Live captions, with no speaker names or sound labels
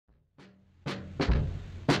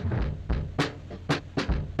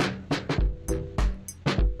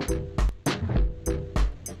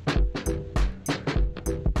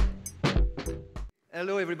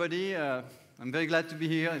Hello, everybody. I'm very glad to be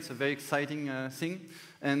here. It's a very exciting thing.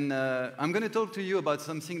 And I'm going to talk to you about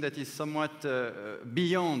something that is somewhat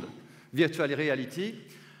beyond virtual reality,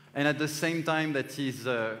 and at the same time that is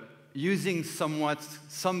using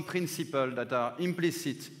some principles that are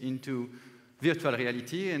implicit into virtual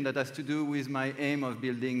reality, and that has to do with my aim of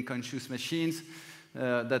building conscious machines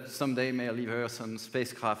that someday may leave Earth on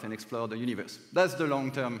spacecraft and explore the universe. That's the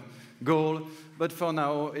long-term goal, but for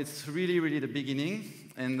now, it's really the beginning,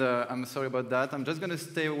 and I'm sorry about that. I'm just going to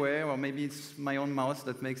stay away, or maybe it's my own mouse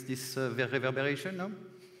that makes this reverberation, no?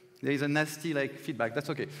 There is a nasty feedback, that's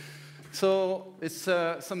okay. So it's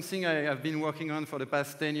something I have been working on for the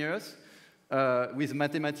past 10 years with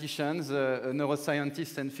mathematicians,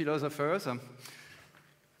 neuroscientists, and philosophers.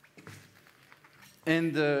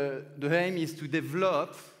 And the aim is to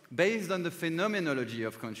develop, based on the phenomenology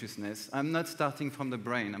of consciousness. I'm not starting from the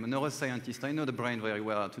brain. I'm a neuroscientist. I know the brain very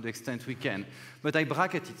well to the extent we can. But I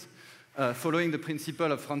bracket it, following the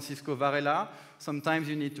principle of Francisco Varela. Sometimes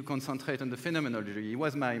you need to concentrate on the phenomenology. He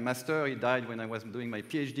was my master. He died when I was doing my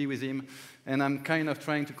PhD with him. And I'm kind of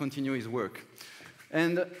trying to continue his work.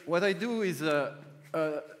 And what I do is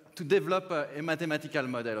to develop a mathematical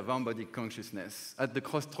model of embodied consciousness at the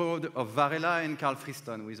crossroad of Varela and Carl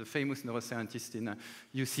Friston, who is a famous neuroscientist in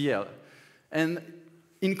UCL. And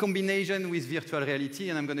in combination with virtual reality,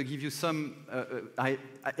 and I'm going to give you some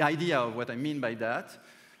idea of what I mean by that.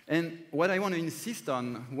 And what I want to insist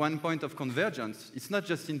on, one point of convergence, it's not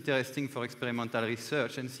just interesting for experimental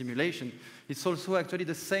research and simulation, it's also actually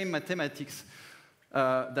the same mathematics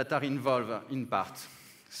that are involved in part.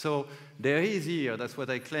 So there is here, that's what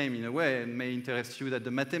I claim in a way, and may interest you, that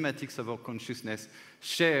the mathematics of our consciousness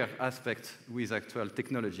share aspects with actual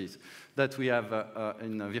technologies that we have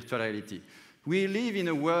in virtual reality. We live in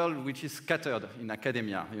a world which is scattered in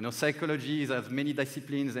academia. You know, psychology has many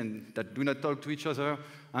disciplines and that do not talk to each other.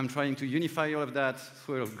 I'm trying to unify all of that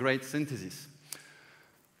through a great synthesis.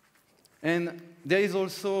 And there is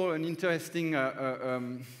also an interesting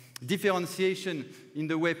differentiation in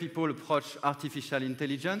the way people approach artificial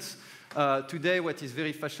intelligence. Today, what is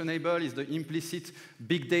very fashionable is the implicit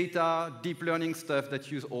big data, deep learning stuff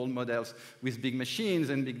that use old models with big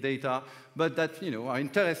machines and big data, but that are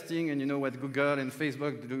interesting, and you know what Google and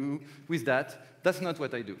Facebook do with that. That's not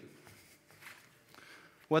what I do.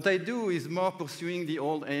 What I do is more pursuing the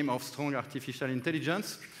old aim of strong artificial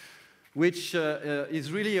intelligence, which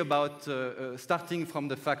is really about starting from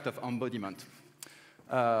the fact of embodiment.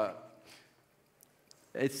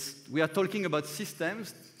 We are talking about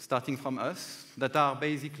systems, starting from us, that are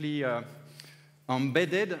basically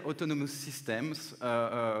embedded autonomous systems.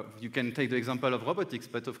 You can take the example of robotics,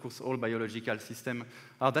 but of course all biological systems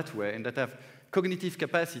are that way, and that have cognitive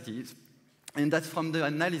capacities. And that's from the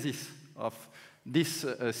analysis of these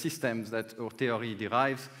systems that our theory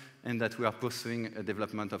derives, and that we are pursuing a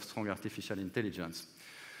development of strong artificial intelligence.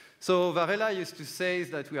 So Varela used to say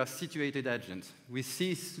that we are situated agents. We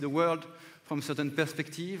see the world from a certain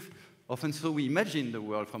perspective. Often so we imagine the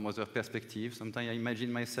world from other perspectives. Sometimes I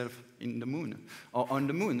imagine myself in the moon or on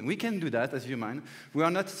the moon. We can do that as humans. We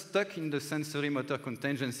are not stuck in the sensory motor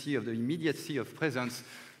contingency of the immediacy of presence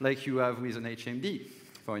like you have with an HMD,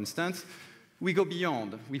 for instance. We go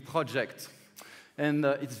beyond. We project. And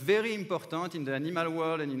it's very important in the animal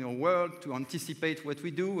world and in our world to anticipate what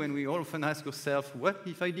we do, and we often ask ourselves, what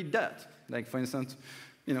if I did that? Like, for instance,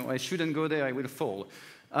 I shouldn't go there, I will fall.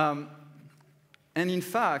 And in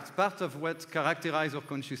fact, part of what characterizes our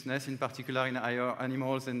consciousness, in particular in higher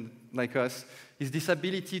animals and like us, is this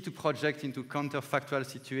ability to project into counterfactual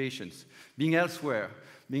situations, being elsewhere,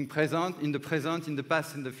 being present, in the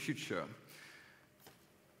past, in the future.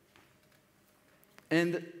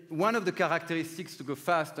 And one of the characteristics, to go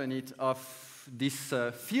fast on it, of this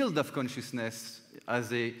field of consciousness as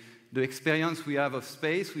the experience we have of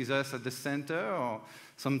space with us at the center, or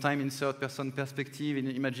sometime in third-person perspective, in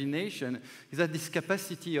imagination, is that this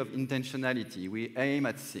capacity of intentionality. We aim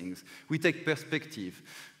at things. We take perspective.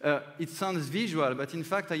 It sounds visual, but in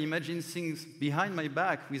fact, I imagine things behind my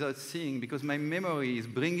back without seeing, because my memory is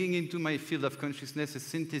bringing into my field of consciousness a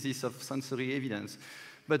synthesis of sensory evidence,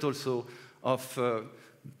 but also of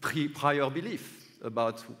prior belief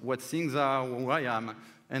about what things are, who I am,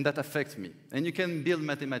 and that affects me. And you can build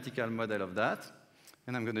mathematical model of that,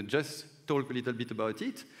 and I'm going to just talk a little bit about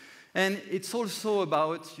it. And it's also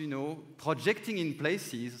about, projecting in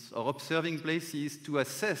places or observing places to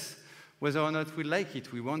assess whether or not we like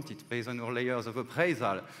it, we want it, based on our layers of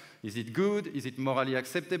appraisal. Is it good? Is it morally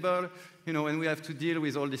acceptable? And we have to deal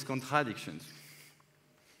with all these contradictions.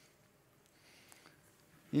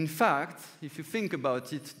 In fact, if you think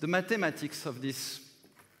about it, the mathematics of these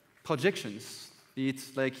projections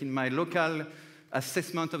It's like in my local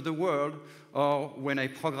assessment of the world, or when I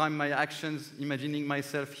program my actions, imagining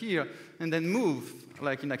myself here, and then move,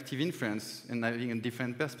 like in active inference, and having a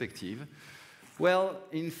different perspective. Well,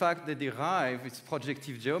 in fact, they derive its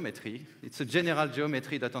projective geometry. It's a general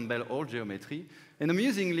geometry that unveils all geometry. And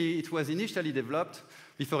amusingly, it was initially developed,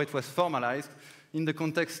 before it was formalized, in the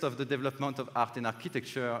context of the development of art and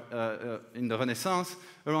architecture in the Renaissance,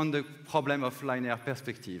 around the problem of linear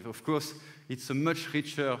perspective. Of course, it's a much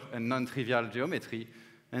richer and non-trivial geometry,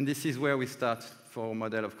 and this is where we start for a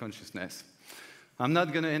model of consciousness. I'm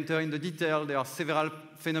not going to enter into detail. There are several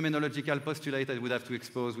phenomenological postulates I would have to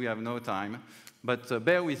expose. We have no time. But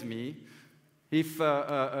bear with me. If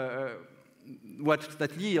what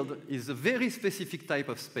that yields is a very specific type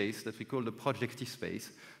of space that we call the projective space,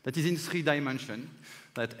 that is in 3 dimensions,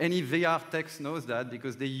 that any VR text knows that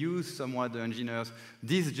because they use somewhat, the engineers,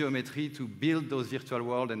 this geometry to build those virtual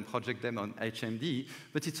worlds and project them on HMD,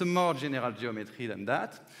 but it's a more general geometry than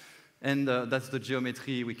that, and that's the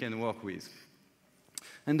geometry we can work with.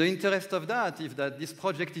 And the interest of that is that this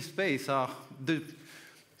projective space are the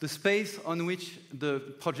space on which the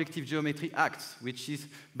projective geometry acts, which is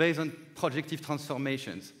based on projective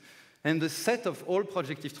transformations. And the set of all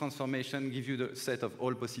projective transformations gives you the set of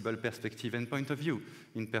all possible perspective and point of view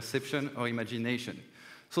in perception or imagination.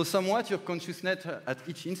 So somewhat your consciousness at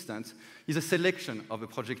each instance is a selection of a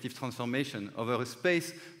projective transformation over a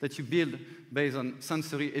space that you build based on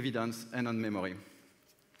sensory evidence and on memory.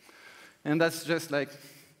 And that's just like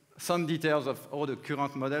some details of how the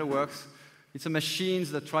current model works. It's a machine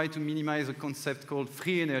that tries to minimize a concept called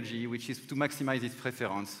free energy, which is to maximize its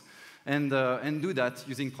preference, and do that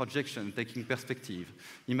using projection, taking perspective,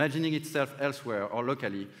 imagining itself elsewhere or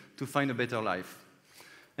locally to find a better life.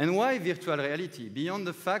 And why virtual reality? Beyond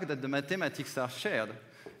the fact that the mathematics are shared,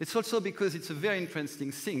 it's also because it's a very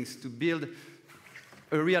interesting thing to build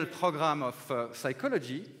a real program of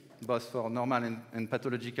psychology, both for normal and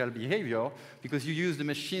pathological behavior, because you use the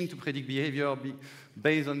machine to predict behavior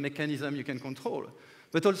based on mechanisms you can control,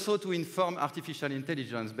 but also to inform artificial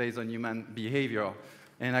intelligence based on human behavior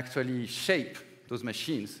and actually shape those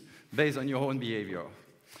machines based on your own behavior.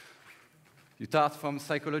 You start from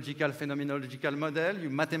psychological phenomenological model,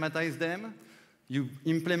 you mathematize them, you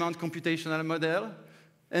implement computational model,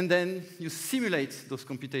 and then you simulate those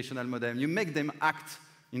computational models. You make them act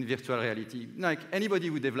in virtual reality. Like anybody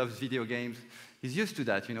who develops video games is used to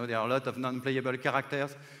that. You know, there are a lot of non-playable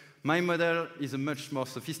characters. My model is a much more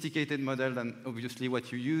sophisticated model than obviously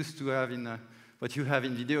what you used to have in what you have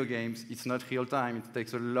in video games. It's not real time. It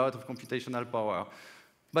takes a lot of computational power.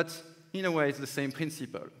 But in a way, it's the same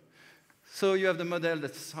principle. So you have the model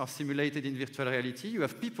that are simulated in virtual reality. You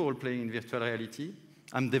have people playing in virtual reality.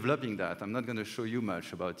 I'm developing that. I'm not going to show you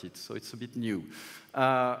much about it, so it's a bit new.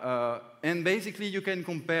 And basically, you can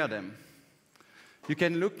compare them. You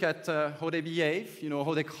can look at how they behave, you know,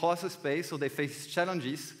 how they cross a space, how they face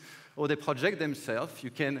challenges, how they project themselves.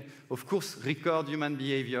 You can, of course, record human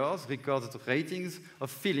behaviors, record ratings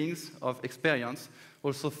of feelings, of experience,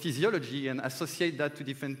 also physiology, and associate that to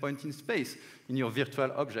different points in space in your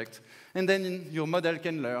virtual object. And then your model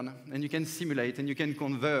can learn, and you can simulate, and you can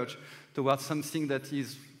converge towards something that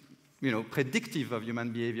is, you know, predictive of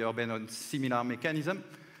human behavior based on similar mechanism.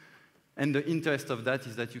 And the interest of that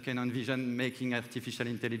is that you can envision making artificial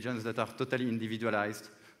intelligence that are totally individualized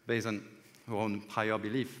based on your own prior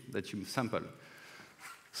belief that you sample.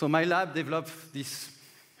 So my lab developed these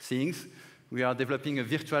things. We are developing a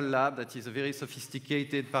virtual lab that is a very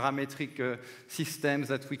sophisticated parametric system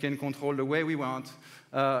that we can control the way we want,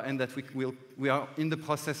 and that we are in the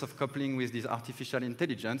process of coupling with this artificial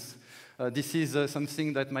intelligence. This is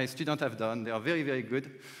something that my students have done. They are very, very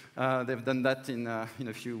good. They've done that in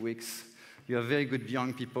a few weeks. You have very good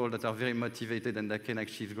young people that are very motivated and that can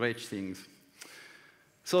achieve great things.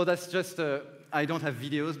 So that's just, I don't have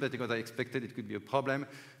videos, but because I expected it could be a problem.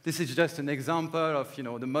 This is just an example of, you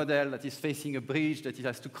know, the model that is facing a bridge that it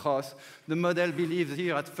has to cross. The model believes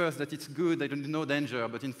here at first that it's good, there's no danger,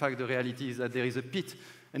 but in fact the reality is that there is a pit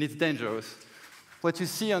and it's dangerous. What you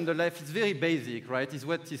see on the left is very basic, right? It's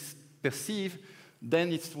what is perceived,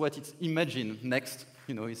 then it's what it's imagined next.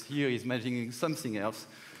 You know, it's here is imagining something else.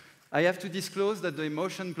 I have to disclose that the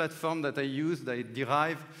emotion platform that I use, that I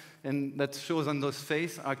derive, and that shows on those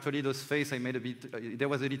faces, actually those faces I made a bit, there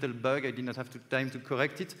was a little bug, I did not have time to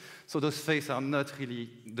correct it, so those faces are not really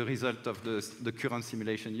the result of the current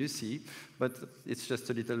simulation you see, but it's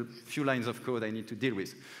just a little few lines of code I need to deal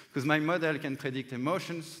with. Because my model can predict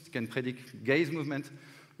emotions, it can predict gaze movement,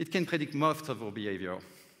 it can predict most of our behavior.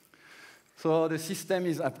 So the system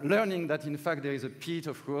is learning that in fact there is a pit,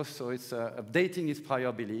 of course, so it's updating its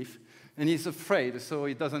prior belief. And he's afraid, so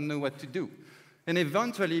he doesn't know what to do. And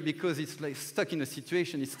eventually, because it's like stuck in a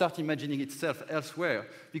situation, it starts imagining itself elsewhere.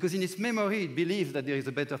 Because in its memory, it believes that there is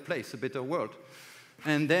a better place, a better world.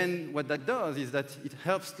 And then what that does is that it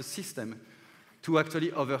helps the system to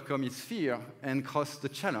actually overcome its fear and cross the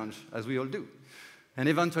challenge, as we all do. And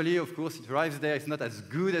eventually, of course, it arrives there. It's not as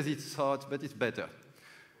good as it thought, but it's better.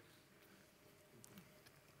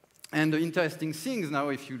 And the interesting things now,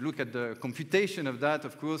 if you look at the computation of that,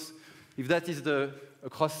 of course, if that is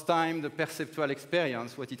across time, the perceptual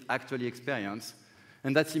experience, what it actually experiences,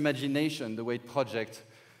 and that's imagination, the way it projects.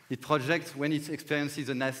 It projects when it experiences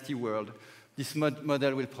a nasty world. This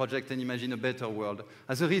model will project and imagine a better world.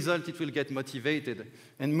 As a result, it will get motivated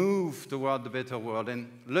and move toward the better world. And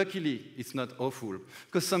luckily, it's not awful,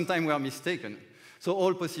 because sometimes we are mistaken. So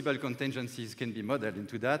all possible contingencies can be modeled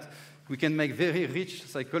into that. We can make very rich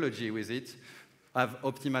psychology with it, have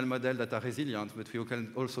optimal models that are resilient, but we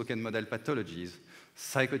also can model pathologies,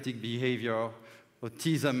 psychotic behavior,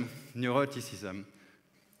 autism, neuroticism.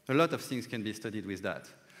 A lot of things can be studied with that.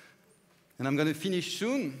 And I'm going to finish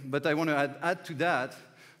soon, but I want to add to that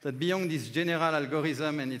beyond this general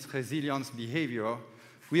algorithm and its resilience behavior,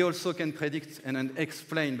 we also can predict and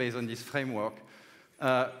explain, based on this framework,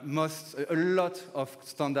 a lot of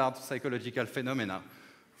standard psychological phenomena,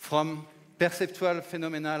 from perceptual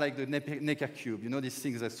phenomena like the Necker cube. You know these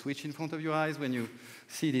things that switch in front of your eyes when you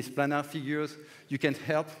see these planar figures? You can't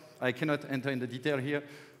help. I cannot enter in the detail here,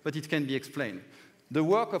 but it can be explained. The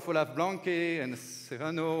work of Olaf Blanke and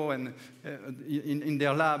Serrano and in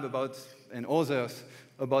their lab and others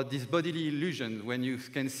about this bodily illusion when you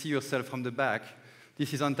can see yourself from the back,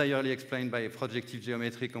 this is entirely explained by projective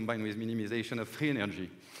geometry combined with minimization of free energy.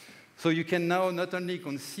 So you can now not only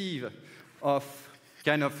conceive of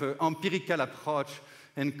kind of an empirical approach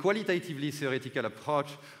and qualitatively theoretical approach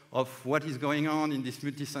of what is going on in this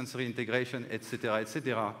multisensory integration,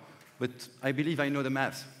 etc., but I believe I know the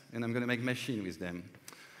math, and I'm going to make machine with them.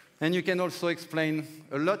 And you can also explain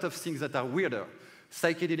a lot of things that are weirder,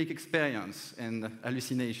 psychedelic experience and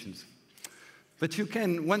hallucinations. But you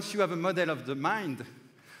can, once you have a model of the mind,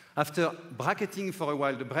 after bracketing for a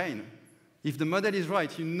while the brain, if the model is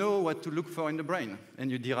right, you know what to look for in the brain, and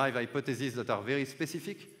you derive hypotheses that are very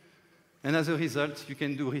specific. And as a result, you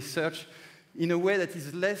can do research in a way that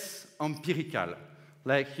is less empirical.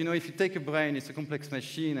 Like, you know, if you take a brain, it's a complex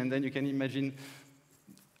machine, and then you can imagine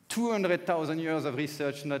 200,000 years of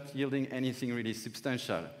research not yielding anything really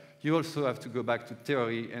substantial. You also have to go back to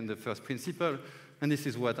theory and the first principle, and this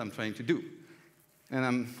is what I'm trying to do. And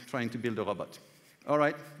I'm trying to build a robot. All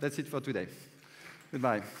right, that's it for today.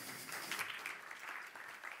 Goodbye.